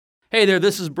Hey there,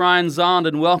 this is Brian Zond,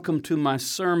 and welcome to my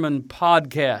sermon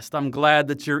podcast. I'm glad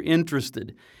that you're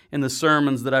interested in the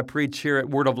sermons that I preach here at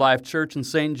Word of Life Church in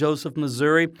St. Joseph,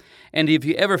 Missouri. And if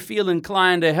you ever feel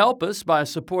inclined to help us by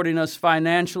supporting us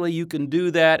financially, you can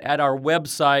do that at our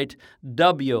website,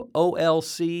 wolc.com.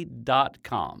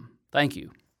 Thank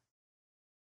you.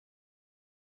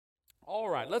 All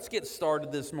right, let's get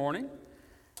started this morning.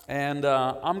 And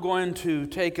I'm going to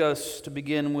take us to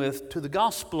begin with to the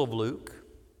Gospel of Luke.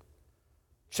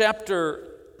 Chapter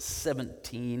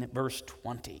 17, verse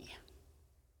 20.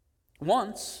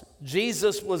 Once,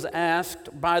 Jesus was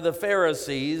asked by the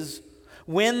Pharisees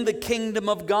when the kingdom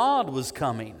of God was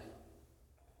coming.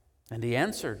 And he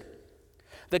answered,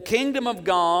 "The kingdom of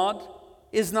God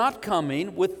is not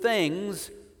coming with things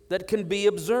that can be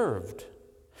observed.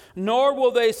 Nor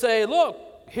will they say,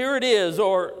 'Look, here it is,'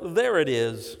 or 'there it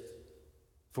is.'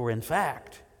 For in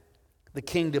fact, the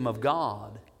kingdom of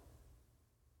God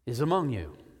is among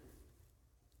you."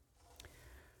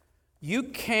 You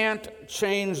can't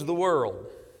change the world,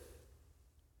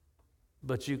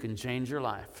 but you can change your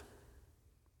life.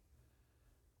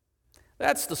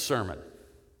 That's the sermon.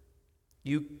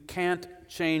 You can't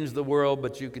change the world,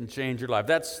 but you can change your life.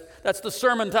 That's the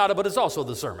sermon title, but it's also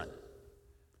the sermon.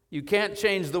 You can't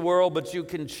change the world, but you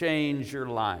can change your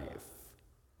life.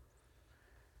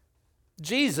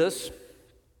 Jesus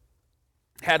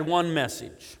had one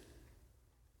message.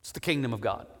 It's the kingdom of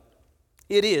God.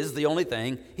 It is the only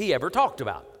thing he ever talked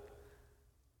about.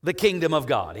 The kingdom of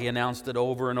God. He announced it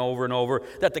over and over and over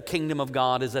that the kingdom of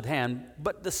God is at hand.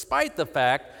 But despite the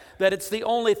fact that it's the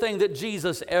only thing that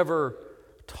Jesus ever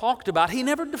talked about, he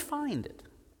never defined it.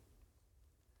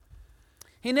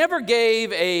 He never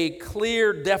gave a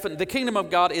clear, definite, the kingdom of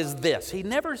God is this. He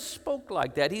never spoke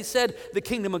like that. He said the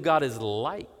kingdom of God is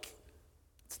like.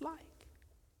 It's like.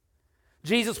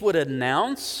 Jesus would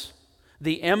announce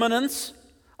the imminence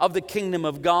of the kingdom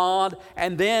of God,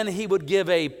 and then he would give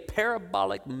a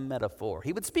parabolic metaphor.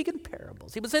 He would speak in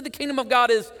parables. He would say the kingdom of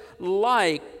God is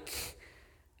like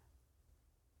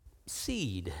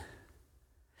seed.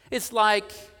 It's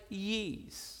like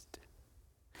yeast.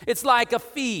 It's like a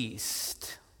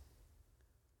feast.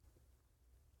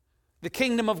 The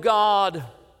kingdom of God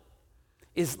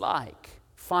is like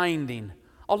finding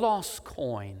a lost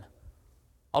coin,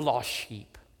 a lost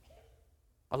sheep,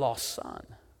 a lost son.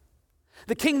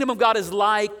 The kingdom of God is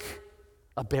like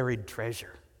a buried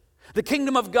treasure. The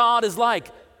kingdom of God is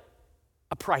like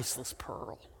a priceless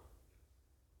pearl.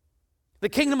 The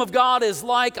kingdom of God is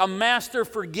like a master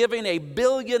forgiving a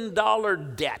billion-dollar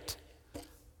debt.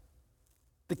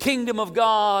 The kingdom of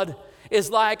God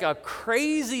is like a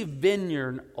crazy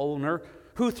vineyard owner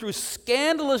who, through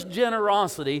scandalous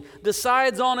generosity,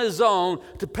 decides on his own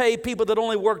to pay people that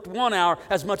only worked 1 hour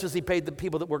as much as he paid the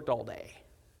people that worked all day.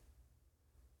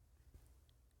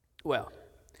 Well,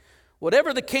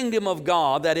 whatever the kingdom of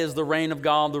God, that is the reign of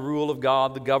God, the rule of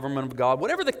God, the government of God,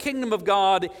 whatever the kingdom of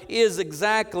God is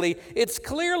exactly, it's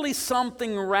clearly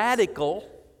something radical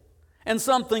and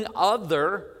something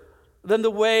other than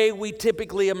the way we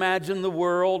typically imagine the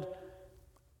world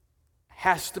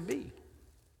has to be.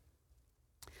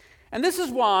 And this is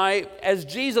why, as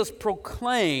Jesus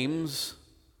proclaims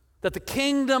that the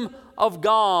kingdom of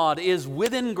God is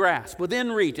within grasp,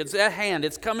 within reach, it's at hand,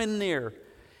 it's coming near,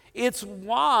 it's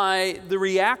why the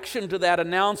reaction to that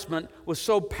announcement was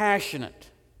so passionate,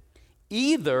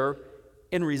 either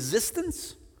in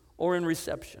resistance or in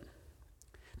reception.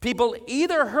 People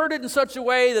either heard it in such a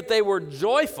way that they were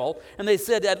joyful and they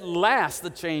said, "At last the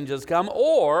change has come,"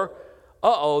 or,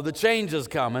 the change has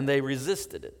come, and they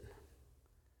resisted it.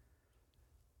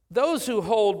 Those who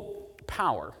hold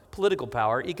power, political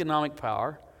power, economic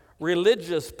power,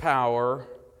 religious power,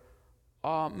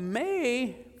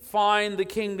 may find the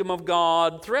kingdom of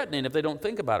God threatening if they don't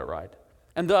think about it right,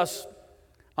 and thus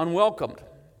unwelcomed.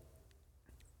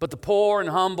 But the poor and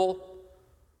humble,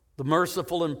 the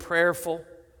merciful and prayerful,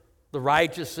 the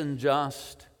righteous and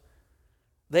just,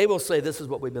 they will say, "This is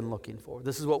what we've been looking for.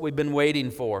 This is what we've been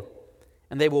waiting for."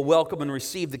 And they will welcome and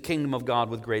receive the kingdom of God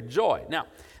with great joy. Now,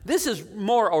 this is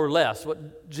more or less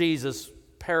what Jesus'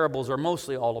 parables are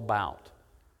mostly all about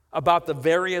the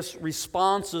various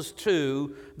responses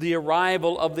to the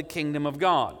arrival of the kingdom of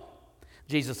God.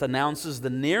 Jesus announces the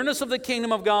nearness of the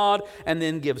kingdom of God and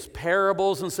then gives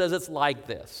parables and says it's like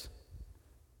this.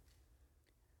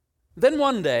 Then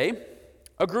one day,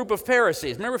 a group of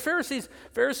Pharisees. Remember,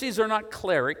 Pharisees are not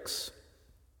clerics.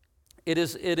 It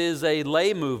is a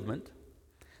lay movement.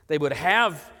 They would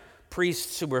have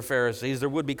priests who were Pharisees. There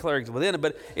would be clerics within it,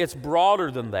 but it's broader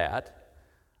than that.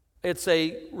 It's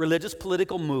a religious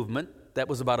political movement that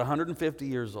was about 150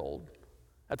 years old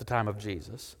at the time of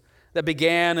Jesus. that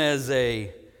began as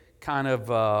a kind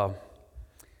of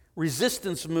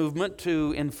resistance movement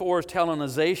to enforced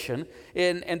Hellenization,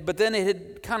 but then it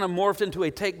had kind of morphed into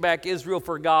a Take Back Israel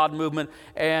for God movement,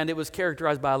 and it was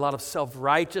characterized by a lot of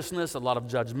self-righteousness, a lot of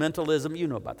judgmentalism. You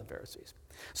know about the Pharisees.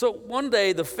 So one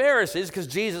day the Pharisees, because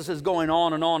Jesus is going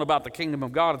on and on about the kingdom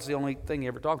of God, it's the only thing he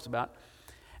ever talks about,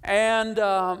 and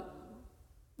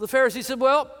the Pharisees said,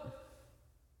 well,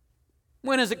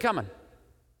 when is it coming?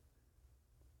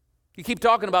 You keep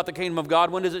talking about the kingdom of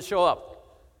God, when does it show up?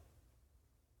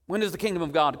 When does the kingdom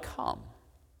of God come?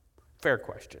 Fair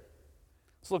question.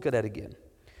 Let's look at that again.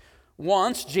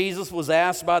 Once Jesus was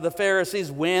asked by the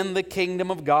Pharisees when the kingdom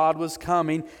of God was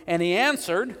coming, and he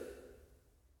answered,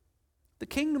 the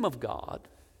kingdom of God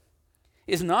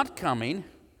is not coming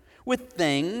with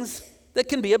things that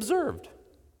can be observed.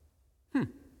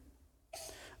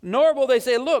 Nor will they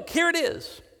say, look, here it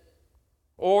is,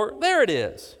 or there it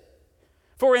is.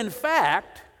 For in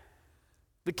fact,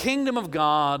 the kingdom of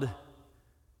God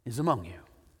is among you.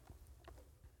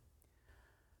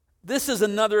 This is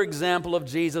another example of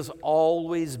Jesus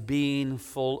always being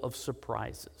full of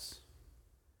surprises.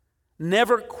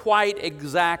 Never quite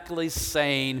exactly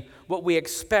saying what we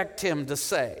expect him to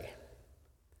say.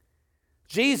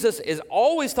 Jesus is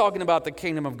always talking about the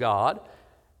kingdom of God,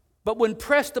 but when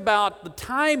pressed about the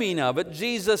timing of it,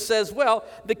 Jesus says, well,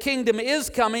 the kingdom is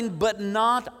coming, but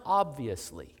not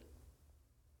obviously.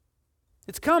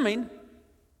 It's coming,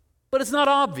 but it's not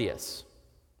obvious.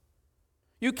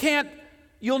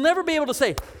 You'll never be able to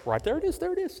say, right there it is,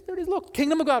 look,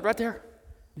 kingdom of God right there.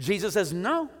 Jesus says,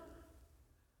 no.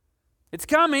 It's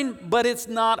coming, but it's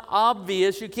not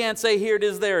obvious. You can't say, here it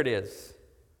is, there it is.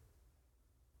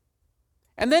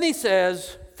 And then he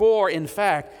says, for in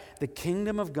fact, the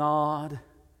kingdom of God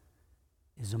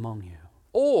is among you.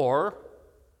 Or,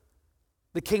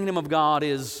 the kingdom of God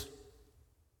is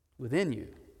within you.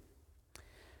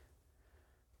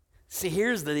 See,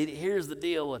 here's the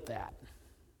deal with that.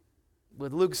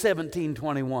 With Luke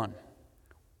 17:21,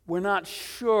 we're not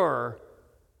sure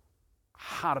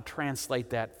how to translate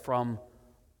that from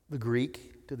the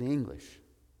Greek to the English.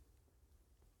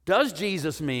 Does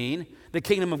Jesus mean the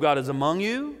kingdom of God is among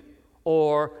you?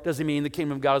 Or does he mean the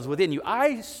kingdom of God is within you?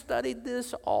 I studied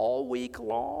this all week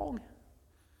long.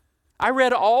 I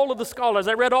read all of the scholars.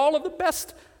 I read all of the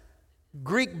best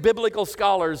Greek biblical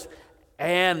scholars,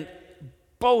 and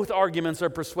both arguments are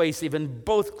persuasive and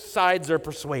both sides are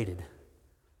persuaded.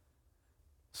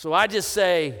 So I just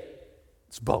say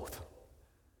it's both.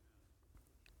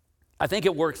 I think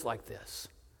it works like this.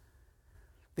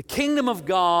 The kingdom of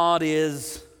God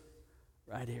is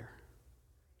right here.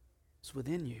 It's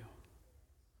within you.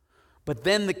 But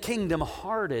then the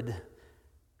kingdom-hearted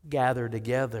gather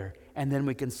together, and then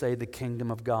we can say the kingdom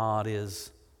of God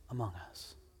is among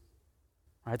us.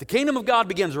 All right, the kingdom of God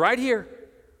begins right here.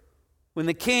 When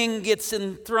the king gets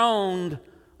enthroned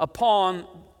upon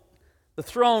the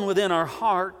throne within our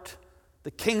heart,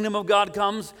 the kingdom of God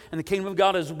comes, and the kingdom of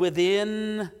God is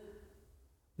within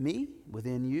me,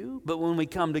 within you. But when we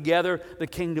come together, the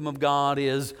kingdom of God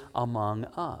is among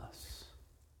us.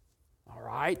 All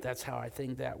right, that's how I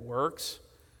think that works.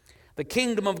 The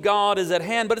kingdom of God is at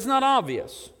hand, but it's not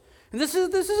obvious. And this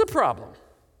is a problem.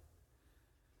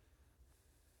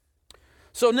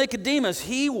 So Nicodemus,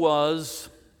 he was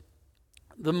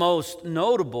the most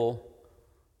notable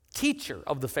teacher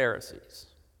of the Pharisees.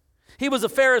 He was a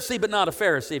Pharisee, but not a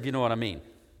Pharisee, if you know what I mean.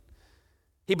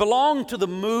 He belonged to the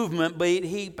movement, but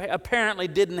he apparently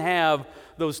didn't have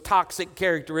those toxic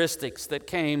characteristics that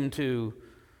came to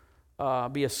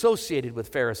be associated with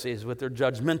Pharisees, with their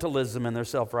judgmentalism and their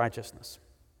self-righteousness.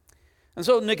 And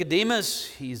so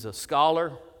Nicodemus, he's a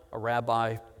scholar, a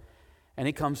rabbi, and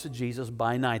he comes to Jesus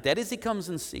by night. That is, he comes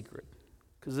in secret,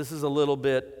 because this is a little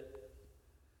bit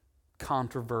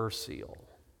controversial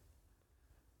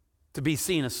to be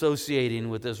seen associating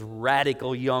with this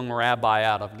radical young rabbi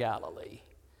out of Galilee.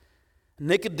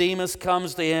 Nicodemus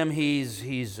comes to him.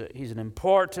 He's an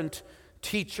important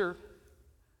teacher.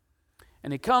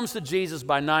 And he comes to Jesus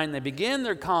by night, and they begin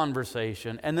their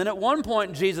conversation. And then at one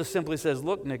point, Jesus simply says,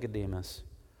 look, Nicodemus,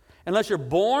 unless you're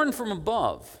born from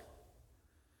above,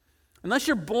 unless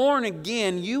you're born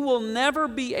again, you will never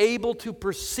be able to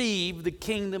perceive the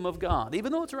kingdom of God,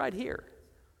 even though it's right here.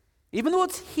 Even though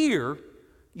it's here,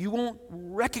 you won't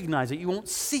recognize it. You won't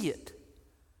see it.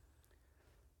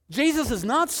 Jesus is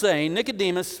not saying,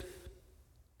 Nicodemus,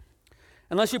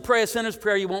 unless you pray a sinner's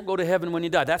prayer, you won't go to heaven when you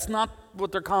die. That's not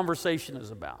what their conversation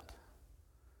is about.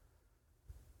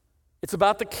 It's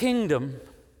about the kingdom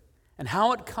and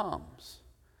how it comes.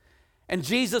 And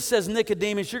Jesus says,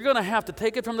 Nicodemus, you're going to have to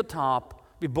take it from the top,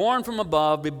 be born from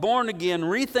above, be born again,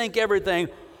 rethink everything.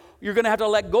 You're going to have to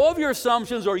let go of your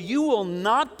assumptions, or you will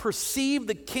not perceive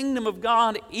the kingdom of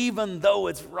God even though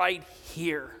it's right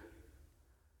here.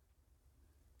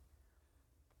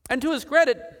 And to his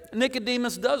credit,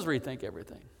 Nicodemus does rethink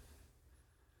everything.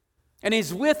 And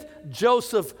he's with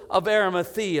Joseph of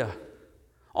Arimathea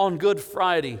on Good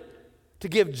Friday to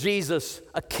give Jesus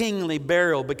a kingly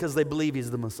burial because they believe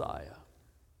he's the Messiah.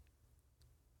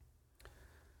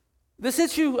 This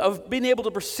issue of being able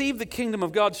to perceive the kingdom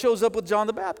of God shows up with John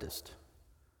the Baptist.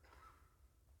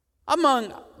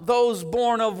 Among those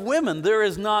born of women, there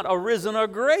is not arisen a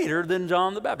greater than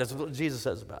John the Baptist. That's what Jesus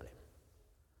says about him.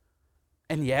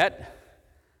 And yet,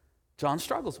 John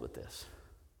struggles with this.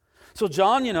 So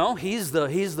John, he's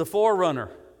the forerunner.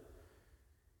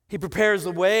 He prepares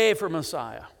the way for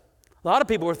Messiah. A lot of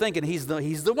people were thinking he's the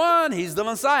one, he's the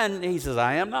Messiah. And he says,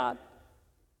 I am not.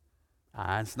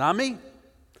 It's not me.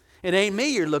 It ain't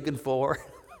me you're looking for.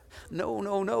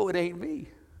 No, it ain't me.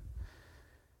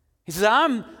 He says,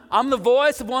 I'm the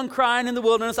voice of one crying in the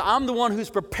wilderness. I'm the one who's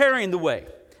preparing the way.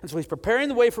 And so he's preparing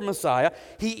the way for Messiah.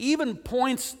 He even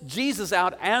points Jesus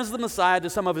out as the Messiah to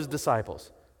some of his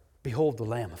disciples. Behold the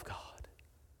Lamb of God.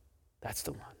 That's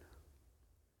the one.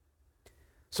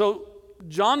 So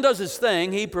John does his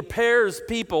thing. He prepares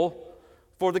people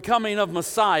for the coming of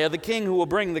Messiah, the king who will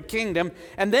bring the kingdom.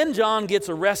 And then John gets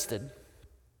arrested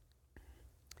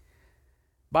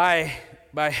by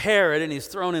Herod, and he's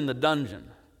thrown in the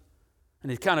dungeon. And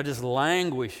he's kind of just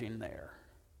languishing there.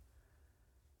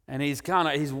 And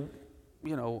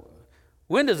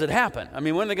when does it happen? I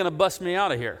mean, when are they going to bust me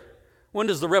out of here? When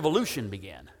does the revolution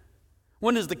begin?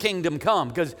 When does the kingdom come?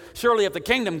 Because surely if the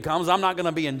kingdom comes, I'm not going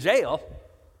to be in jail.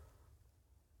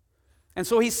 And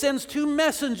so he sends two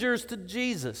messengers to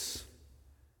Jesus.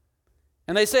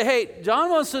 And they say, hey, John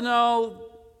wants to know,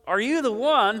 are you the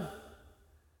one?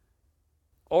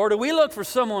 Or do we look for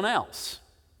someone else?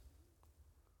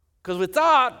 Because we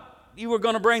thought you were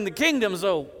going to bring the kingdom,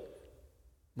 so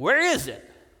where is it?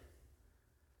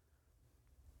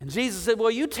 And Jesus said,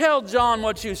 well, you tell John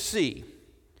what you see.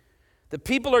 The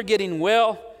people are getting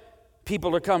well.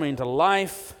 People are coming to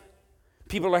life.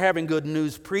 People are having good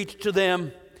news preached to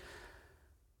them.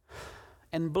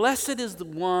 And blessed is the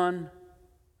one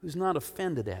who's not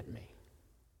offended at me.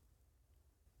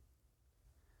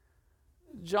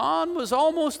 John was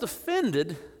almost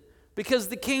offended because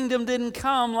the kingdom didn't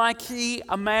come like he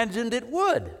imagined it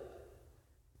would.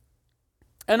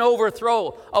 An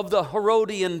overthrow of the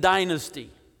Herodian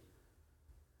dynasty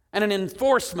and an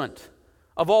enforcement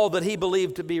of all that he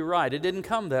believed to be right. It didn't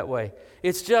come that way.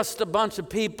 It's just a bunch of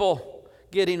people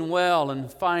getting well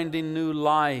and finding new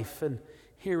life and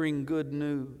hearing good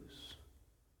news.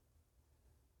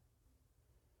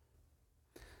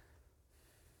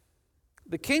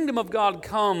 The kingdom of God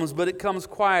comes, but it comes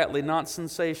quietly, not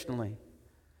sensationally.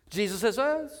 Jesus says,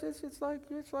 it's like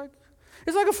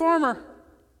a farmer.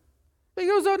 He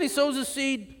goes out and he sows his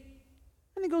seed,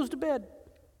 and he goes to bed.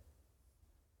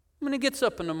 And he gets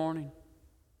up in the morning,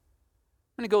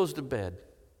 and he goes to bed.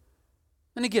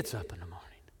 And he gets up in the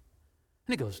morning,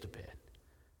 and he goes to bed.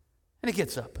 And he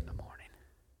gets up in the morning.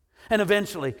 And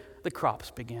eventually, the crops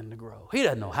begin to grow. He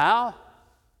doesn't know how.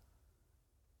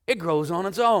 It grows on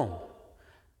its own.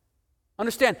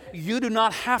 Understand, you do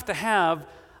not have to have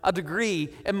a degree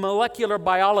in molecular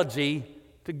biology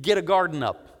to get a garden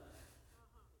up.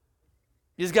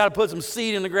 You just got to put some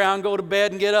seed in the ground, go to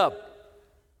bed, and get up.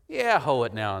 Yeah, hoe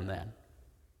it now and then.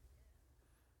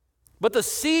 But the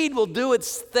seed will do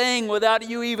its thing without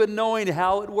you even knowing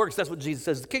how it works. That's what Jesus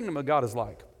says the kingdom of God is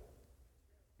like.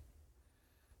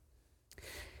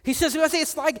 He says,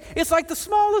 it's like the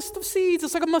smallest of seeds.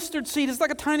 It's like a mustard seed. It's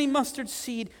like a tiny mustard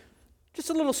seed. Just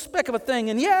a little speck of a thing.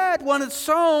 And yet, when it's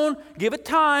sown, give it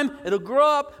time, it'll grow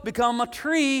up, become a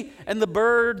tree, and the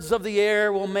birds of the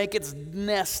air will make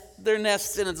their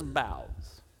nests in its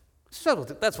boughs. So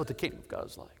that's what the kingdom of God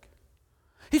is like.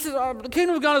 He says, the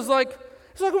kingdom of God is like,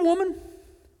 it's like a woman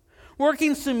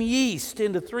working some yeast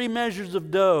into 3 measures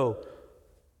of dough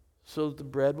so that the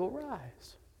bread will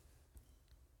rise.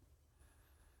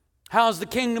 How's the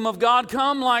kingdom of God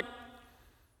come? Like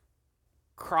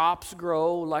crops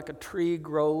grow, like a tree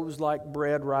grows, like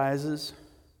bread rises.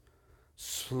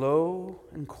 Slow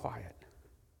and quiet.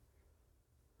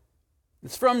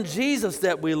 It's from Jesus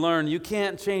that we learn you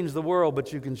can't change the world,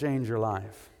 but you can change your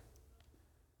life.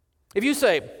 If you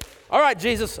say, all right,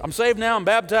 Jesus, I'm saved now, I'm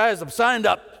baptized, I'm signed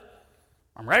up,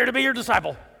 I'm ready to be your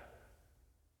disciple.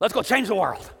 Let's go change the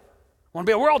world. I want to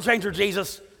be a world changer,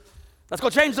 Jesus. Let's go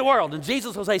change the world. And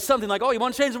Jesus will say something like, oh, you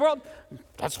want to change the world?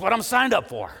 That's what I'm signed up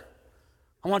for.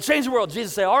 I want to change the world.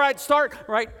 Jesus will say, all right, start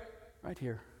right right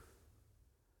here.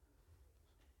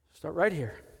 Start right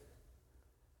here.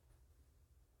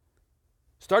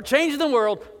 Start changing the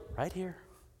world right here.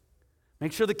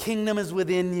 Make sure the kingdom is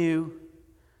within you.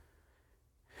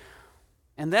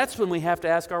 And that's when we have to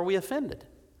ask, are we offended?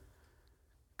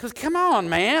 Because come on,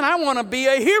 man, I want to be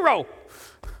a hero.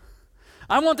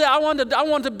 I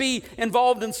want to be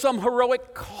involved in some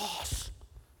heroic cause.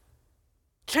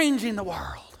 Changing the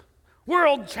world.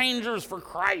 World changers for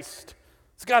Christ.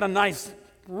 It's got a nice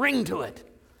ring to it.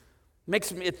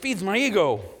 It feeds my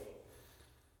ego.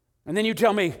 And then you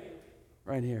tell me,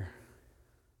 right here,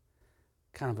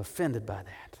 kind of offended by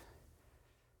that.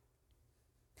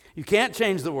 You can't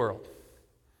change the world,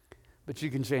 but you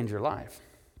can change your life.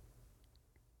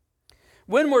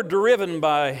 When we're driven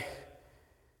by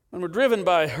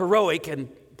heroic and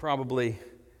probably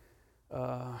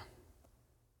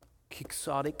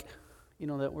quixotic, you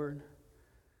know that word?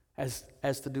 Has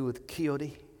to do with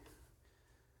quixote.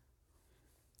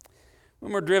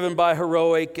 When we're driven by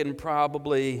heroic and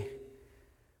probably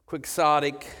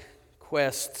quixotic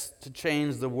quests to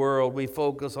change the world, we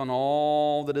focus on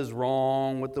all that is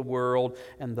wrong with the world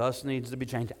and thus needs to be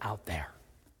changed out there.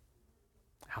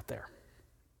 Out there.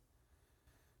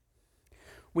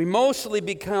 We mostly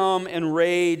become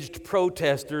enraged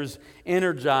protesters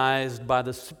energized by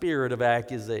the spirit of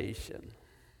accusation.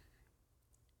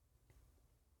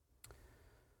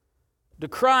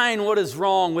 Decrying what is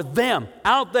wrong with them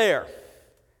out there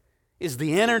is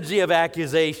the energy of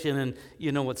accusation, and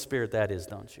you know what spirit that is,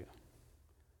 don't you?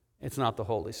 It's not the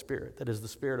Holy Spirit. That is the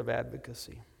spirit of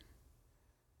advocacy.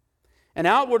 An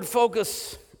outward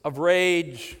focus of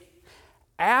rage,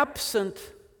 absent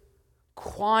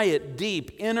quiet,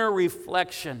 deep, inner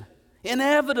reflection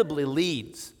inevitably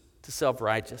leads to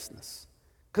self-righteousness.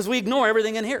 Because we ignore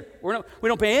everything in here. We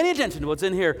don't pay any attention to what's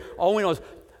in here. All we know is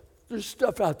there's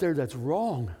stuff out there that's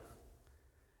wrong.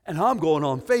 And I'm going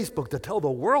on Facebook to tell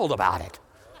the world about it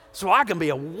so I can be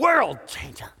a world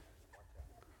changer.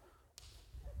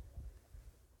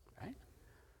 Right?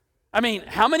 I mean,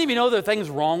 how many of you know there are things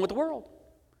wrong with the world?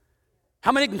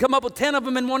 How many can come up with 10 of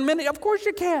them in 1 minute? Of course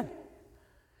you can.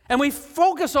 And we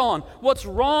focus on what's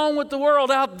wrong with the world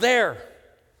out there.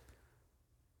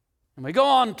 And we go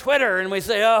on Twitter and we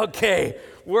say, okay,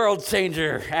 world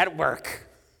changer at work.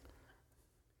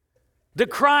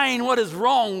 Decrying what is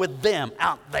wrong with them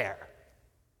out there.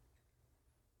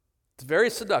 It's very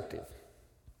seductive.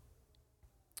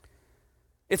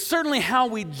 It's certainly how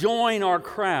we join our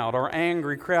crowd, our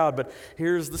angry crowd. But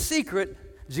here's the secret.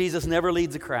 Jesus never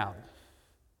leads a crowd.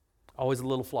 Always a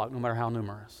little flock, no matter how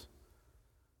numerous.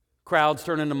 Crowds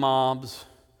turn into mobs.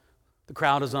 The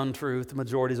crowd is untruth. The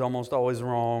majority is almost always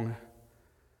wrong.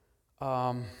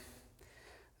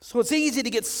 So it's easy to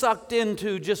get sucked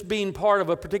into just being part of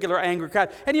a particular angry crowd.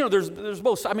 And you know, there's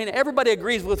both. I mean, everybody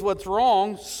agrees with what's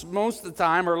wrong most of the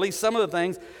time, or at least some of the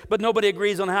things, but nobody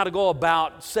agrees on how to go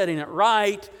about setting it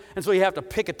right. And so you have to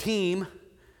pick a team,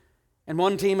 and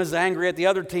one team is angry at the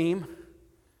other team.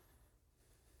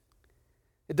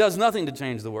 It does nothing to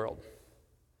change the world.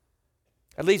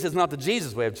 At least it's not the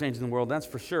Jesus way of changing the world, that's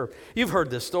for sure. You've heard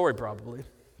this story probably.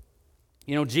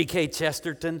 You know, G.K.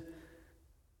 Chesterton,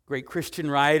 great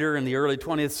Christian writer in the early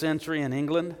 20th century in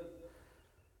England,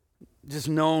 just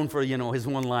known for, you know, his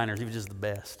one-liners. He was just the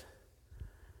best.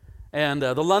 And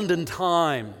the London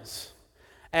Times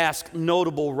asked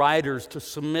notable writers to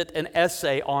submit an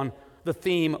essay on the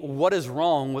theme, what is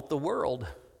wrong with the world?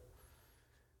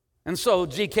 And so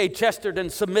G.K. Chesterton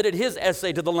submitted his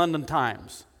essay to the London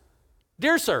Times.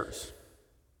 Dear sirs,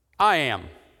 I am,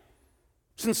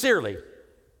 sincerely,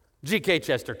 G.K.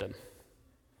 Chesterton.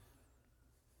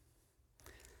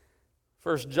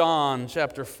 1 John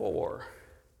chapter 4,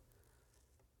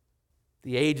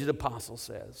 the aged apostle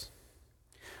says,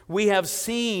 we have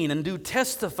seen and do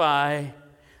testify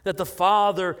that the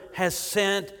Father has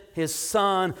sent His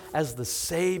Son as the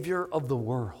Savior of the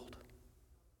world.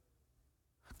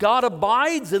 God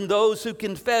abides in those who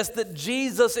confess that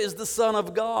Jesus is the Son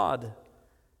of God,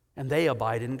 and they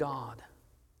abide in God.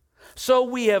 So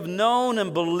we have known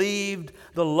and believed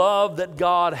the love that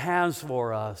God has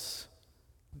for us.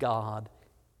 God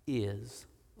is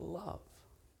love.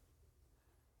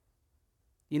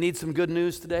 You need some good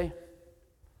news today?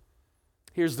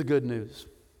 Here's the good news.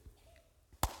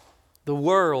 The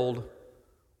world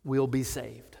will be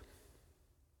saved.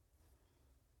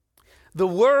 The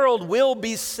world will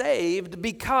be saved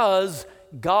because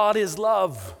God is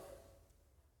love.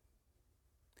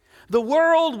 The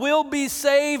world will be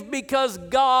saved because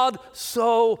God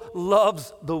so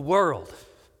loves the world.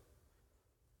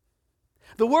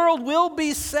 The world will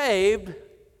be saved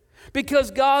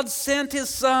Because God sent His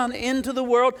Son into the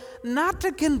world not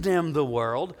to condemn the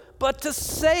world, but to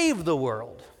save the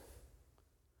world.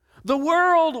 The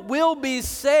world will be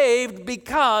saved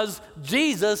because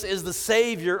Jesus is the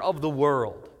Savior of the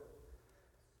world.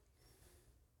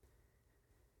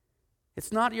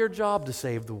 It's not your job to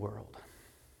save the world.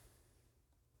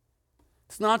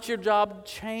 It's not your job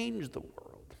to change the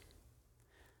world.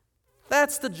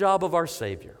 That's the job of our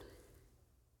Savior.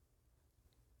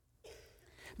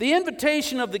 The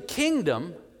invitation of the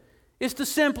kingdom is to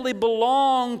simply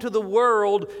belong to the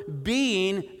world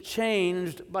being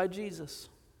changed by Jesus.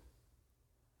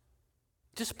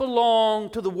 Just belong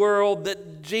to the world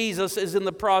that Jesus is in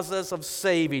the process of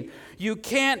saving. You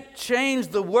can't change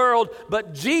the world,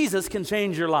 but Jesus can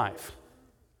change your life.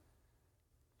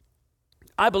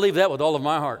 I believe that with all of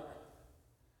my heart.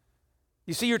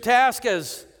 You see your task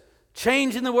as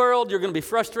changing the world, you're going to be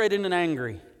frustrated and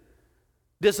angry,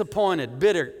 disappointed,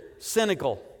 bitter,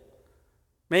 cynical,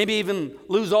 maybe even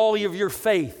lose all of your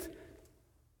faith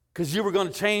because you were going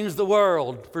to change the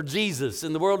world for Jesus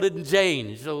and the world didn't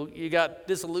change, so you got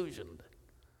disillusioned.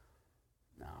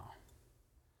 No.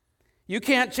 You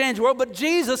can't change the world, but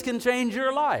Jesus can change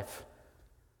your life.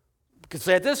 You could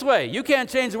say it this way: you can't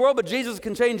change the world, but Jesus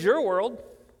can change your world.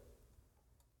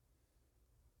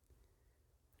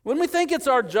 When we think it's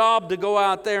our job to go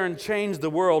out there and change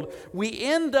the world, we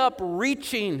end up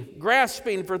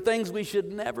grasping for things we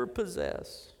should never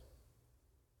possess.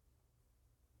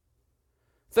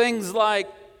 Things like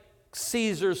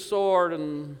Caesar's sword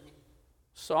and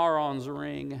Sauron's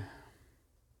ring.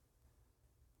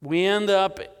 We end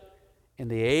up in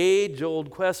the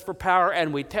age-old quest for power,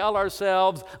 and we tell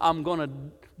ourselves, I'm going to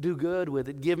do good with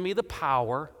it. Give me the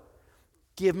power.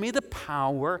 Give me the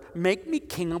power. Make me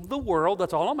king of the world.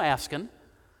 That's all I'm asking.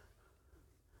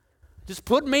 Just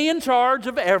put me in charge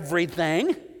of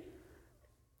everything,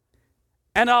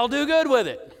 and I'll do good with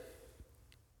it.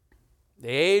 The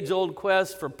age-old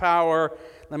quest for power,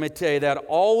 let me tell you, that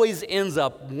always ends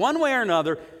up, one way or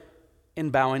another, in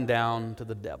bowing down to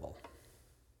the devil.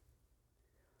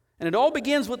 And it all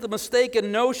begins with the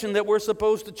mistaken notion that we're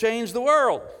supposed to change the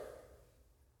world.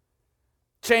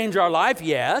 Change our life,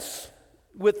 yes,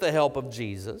 with the help of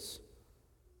Jesus.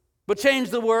 But change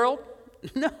the world?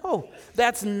 No,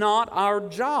 that's not our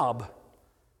job.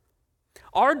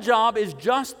 Our job is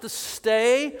just to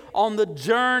stay on the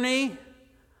journey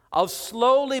of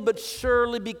slowly but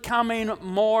surely becoming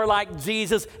more like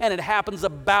Jesus, and it happens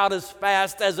about as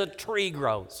fast as a tree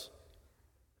grows.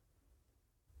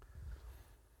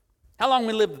 How long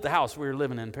we lived at the house we were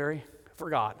living in, Perry? I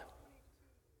forgot.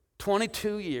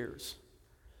 22 years.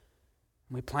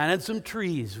 We planted some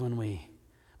trees when we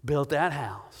built that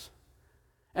house.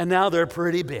 And now they're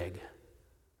pretty big.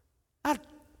 Not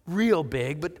real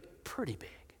big, but pretty big.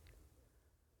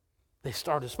 They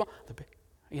started small.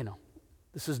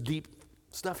 This is deep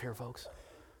stuff here, folks.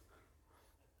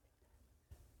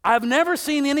 I've never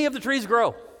seen any of the trees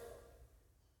grow.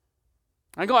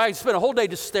 I spent a whole day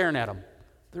just staring at them.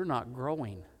 They're not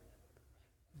growing.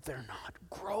 They're not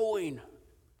growing.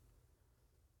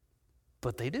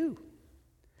 But they do.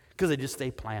 Because they just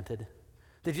stay planted.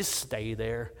 They just stay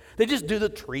there. They just do the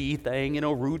tree thing,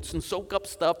 roots and soak up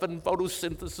stuff and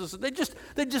photosynthesis.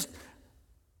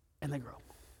 And they grow.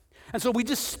 And so we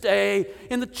just stay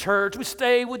in the church. We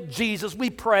stay with Jesus. We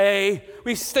pray.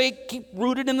 We keep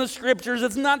rooted in the Scriptures.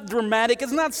 It's not dramatic.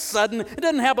 It's not sudden. It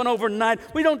doesn't happen overnight.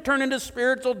 We don't turn into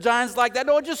spiritual giants like that.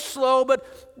 No, it's just slow,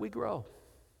 but we grow.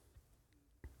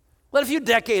 Let a few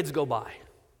decades go by.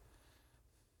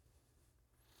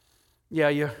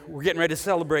 We're getting ready to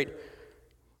celebrate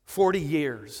 40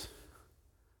 years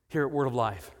here at Word of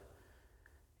Life.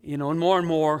 And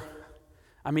more,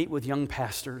 I meet with young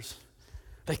pastors.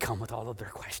 They come with all of their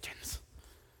questions.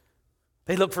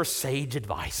 They look for sage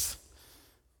advice.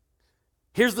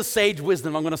 Here's the sage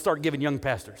wisdom I'm going to start giving young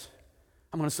pastors.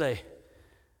 I'm going to say,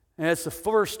 it's the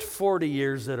first 40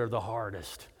 years that are the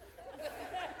hardest.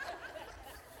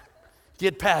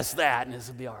 Get past that and this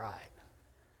will be all right.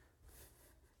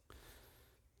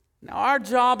 Now, our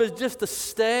job is just to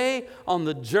stay on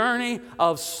the journey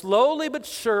of slowly but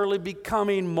surely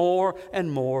becoming more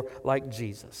and more like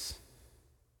Jesus.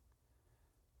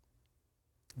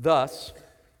 Thus,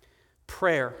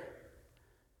 prayer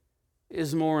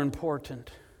is more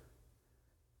important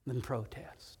than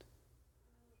protest.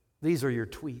 These are your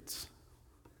tweets.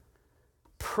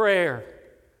 Prayer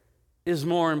is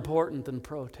more important than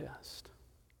protest.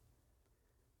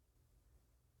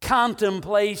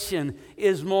 Contemplation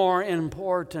is more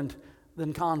important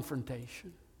than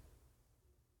confrontation.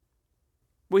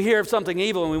 We hear of something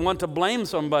evil and we want to blame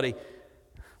somebody.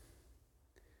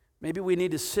 Maybe we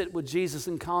need to sit with Jesus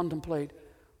and contemplate,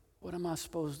 what am I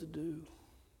supposed to do?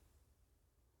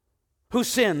 Who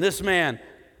sinned, this man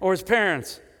or his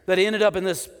parents, that he ended up in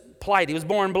this plight? He was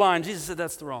born blind. Jesus said,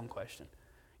 that's the wrong question.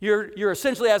 You're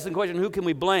essentially asking the question, who can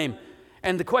we blame?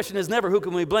 And the question is never who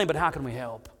can we blame, but how can we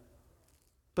help?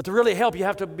 But to really help, you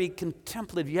have to be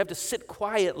contemplative. You have to sit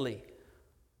quietly.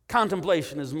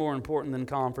 Contemplation is more important than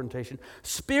confrontation.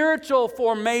 Spiritual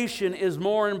formation is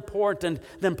more important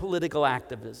than political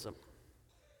activism.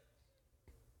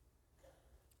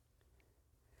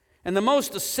 And the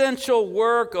most essential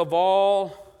work of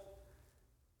all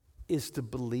is to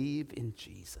believe in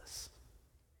Jesus.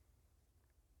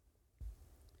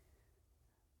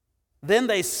 Then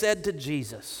they said to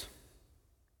Jesus,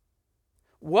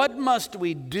 what must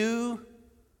we do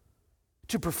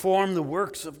to perform the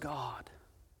works of God?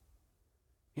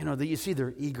 You know, you see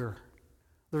they're eager,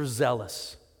 they're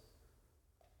zealous,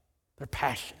 they're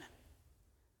passionate.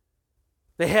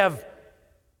 They have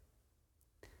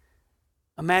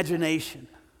imagination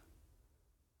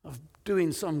of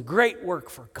doing some great work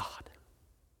for God.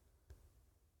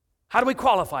 How do we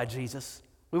qualify, Jesus?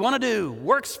 We want to do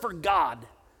works for God.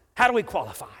 How do we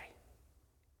qualify?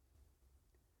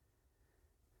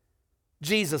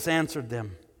 Jesus answered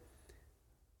them,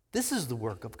 this is the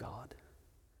work of God,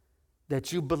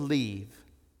 that you believe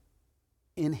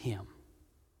in Him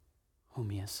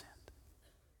whom He has sent.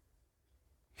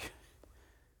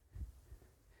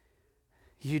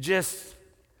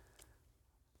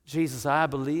 Jesus, I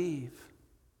believe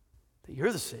that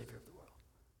you're the Savior of the world.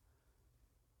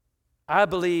 I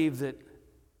believe that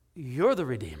you're the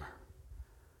Redeemer.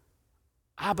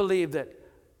 I believe that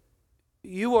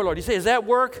you are Lord. You say, is that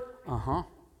work? Uh-huh.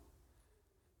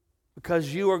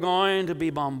 Because you are going to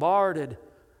be bombarded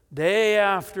day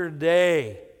after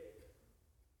day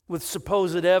with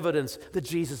supposed evidence that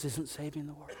Jesus isn't saving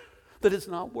the world, that it's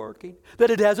not working, that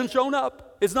it hasn't shown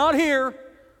up, it's not here.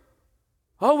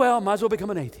 Oh well, might as well become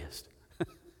an atheist.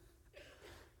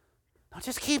 Now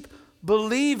just keep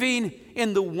believing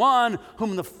in the one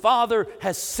whom the Father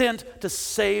has sent to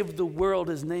save the world.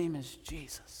 His name is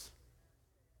Jesus.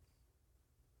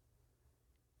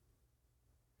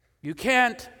 You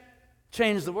can't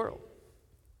change the world,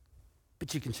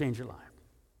 but you can change your life.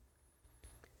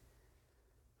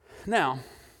 Now,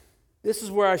 this is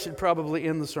where I should probably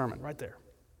end the sermon, right there.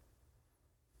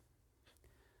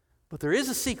 But there is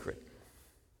a secret.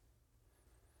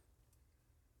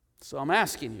 So I'm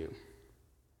asking you,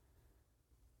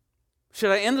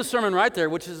 should I end the sermon right there,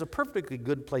 which is a perfectly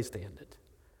good place to end it?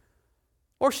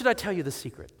 Or should I tell you the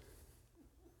secret?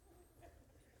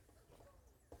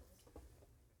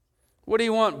 What do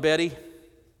you want, Betty?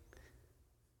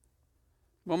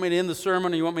 Want me to end the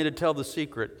sermon or you want me to tell the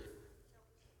secret?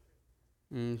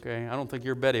 Okay, I don't think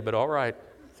you're Betty, but all right.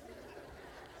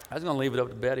 I was going to leave it up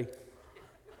to Betty.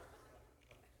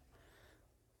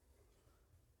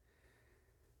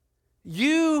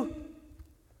 You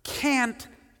can't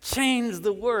change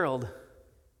the world,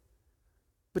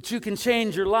 but you can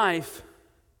change your life.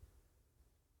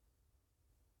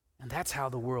 And that's how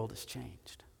the world is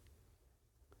changed.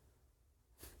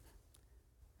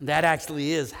 And that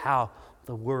actually is how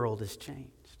the world is changed.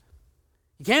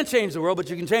 You can't change the world, but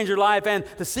you can change your life, and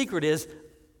the secret is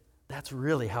that's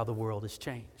really how the world is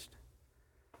changed.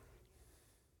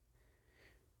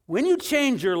 When you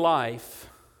change your life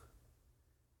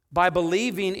by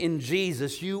believing in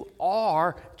Jesus, you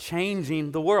are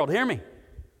changing the world. Hear me.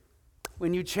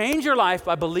 When you change your life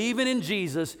by believing in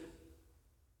Jesus,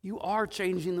 you are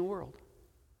changing the world.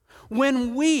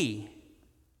 When we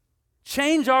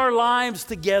change our lives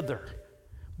together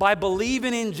by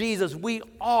believing in Jesus, we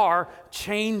are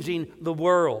changing the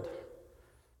world.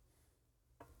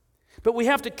 But we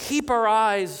have to keep our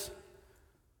eyes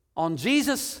on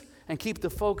Jesus and keep the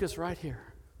focus right here.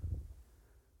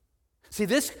 See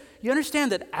this, you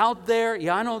understand that out there,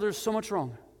 yeah, I know there's so much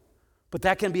wrong, but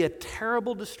that can be a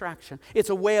terrible distraction. It's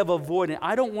a way of avoiding it.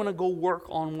 I don't want to go work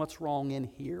on what's wrong in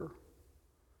here.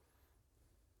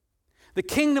 The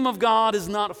kingdom of God is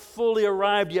not fully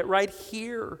arrived yet right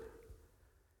here.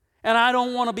 And I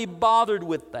don't want to be bothered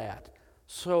with that.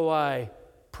 So I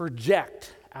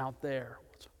project out there.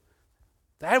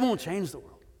 That won't change the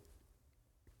world.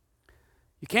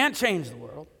 You can't change the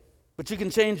world, but you can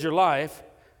change your life.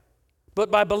 But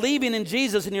by believing in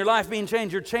Jesus and your life being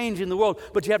changed, you're changing the world.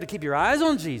 But you have to keep your eyes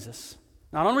on Jesus,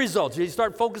 not on results. You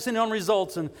start focusing on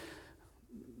results and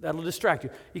that'll distract you.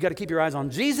 You got to keep your eyes on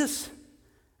Jesus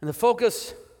and the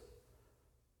focus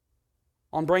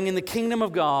on bringing the kingdom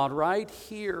of God right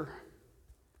here.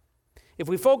 If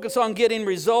we focus on getting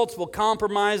results, we'll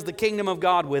compromise the kingdom of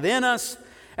God within us,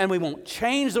 And we won't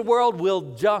change the world,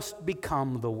 we'll just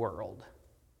become the world.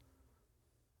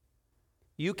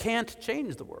 You can't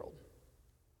change the world,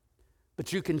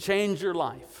 but you can change your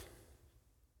life.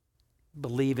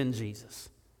 Believe in Jesus.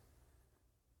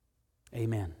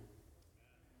 Amen.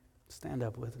 Stand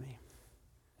up with me.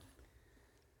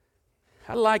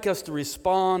 I'd like us to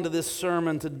respond to this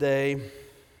sermon today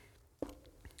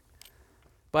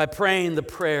by praying the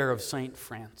prayer of St.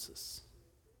 Francis.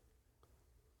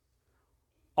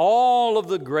 All of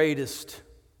the greatest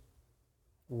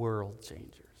world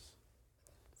changers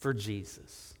for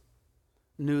Jesus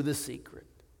knew the secret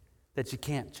that you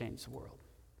can't change the world.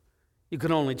 You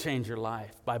can only change your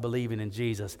life by believing in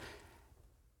Jesus.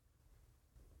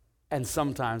 And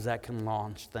sometimes that can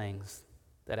launch things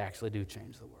that actually do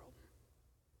change the world.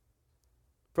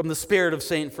 From the spirit of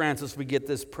St. Francis, we get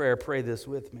this prayer. Pray this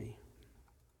with me.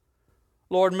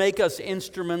 Lord, make us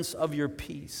instruments of your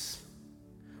peace.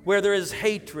 Where there is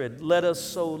hatred, let us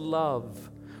sow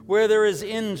love. Where there is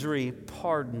injury,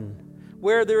 pardon.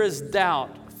 Where there is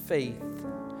doubt, faith.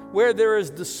 Where there is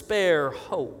despair,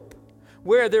 hope.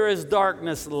 Where there is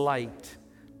darkness, light.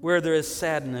 Where there is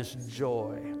sadness,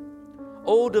 joy.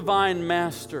 O divine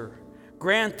Master,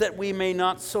 grant that we may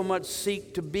not so much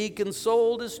seek to be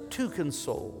consoled as to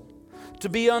console, to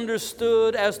be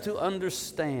understood as to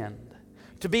understand,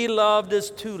 to be loved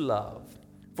as to love.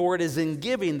 For it is in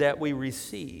giving that we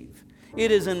receive.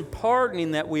 It is in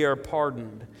pardoning that we are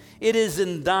pardoned. It is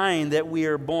in dying that we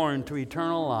are born to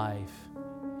eternal life.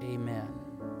 Amen.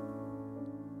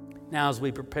 Now, as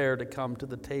we prepare to come to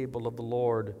the table of the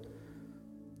Lord,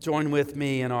 join with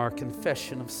me in our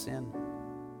confession of sin.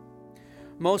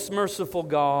 Most merciful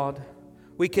God,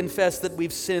 we confess that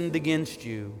we've sinned against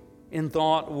you in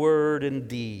thought, word, and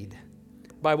deed,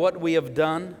 by what we have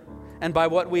done and by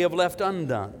what we have left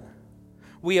undone.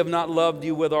 We have not loved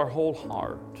you with our whole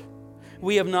heart.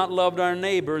 We have not loved our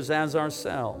neighbors as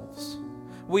ourselves.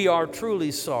 We are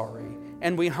truly sorry,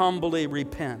 and we humbly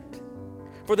repent.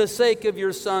 For the sake of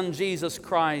your Son, Jesus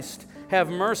Christ, have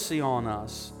mercy on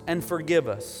us and forgive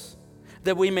us,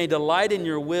 that we may delight in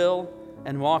your will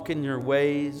and walk in your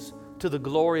ways, to the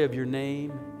glory of your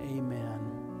name. Amen.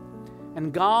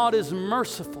 And God is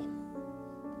merciful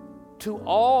to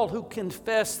all who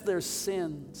confess their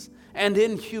sins and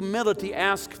in humility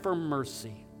ask for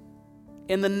mercy.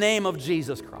 In the name of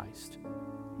Jesus Christ,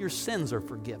 your sins are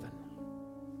forgiven.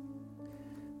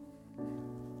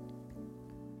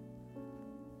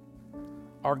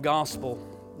 Our gospel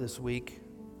this week,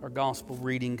 our gospel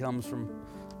reading comes from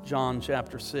John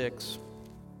chapter 6,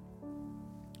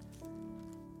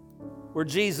 where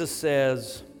Jesus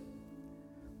says,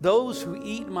 "Those who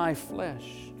eat my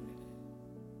flesh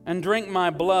and drink my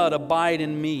blood abide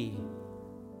in me,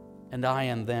 and I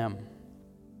in them.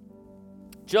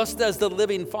 Just as the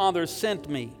living Father sent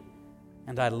me,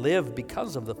 and I live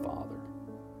because of the Father,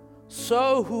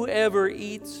 so whoever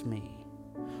eats me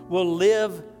will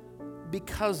live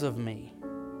because of me.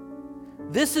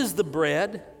 This is the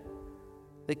bread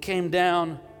that came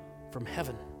down from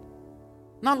heaven,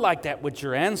 not like that which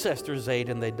your ancestors ate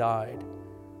and they died,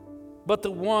 but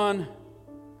the one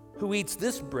who eats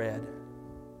this bread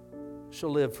shall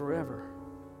live forever."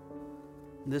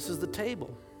 This is the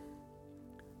table,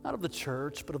 not of the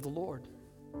church, but of the Lord.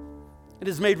 It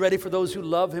is made ready for those who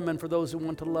love him and for those who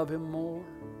want to love him more.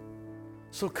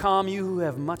 So come, you who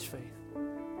have much faith,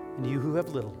 and you who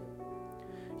have little.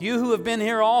 You who have been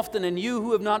here often, and you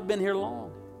who have not been here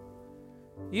long.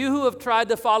 You who have tried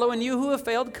to follow, and you who have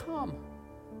failed, come.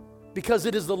 Because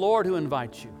it is the Lord who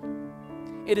invites you.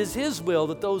 It is his will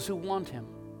that those who want him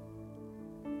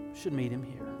should meet him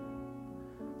here.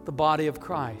 The body of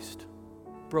Christ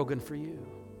broken for you.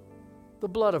 The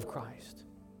blood of Christ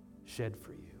shed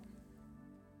for you.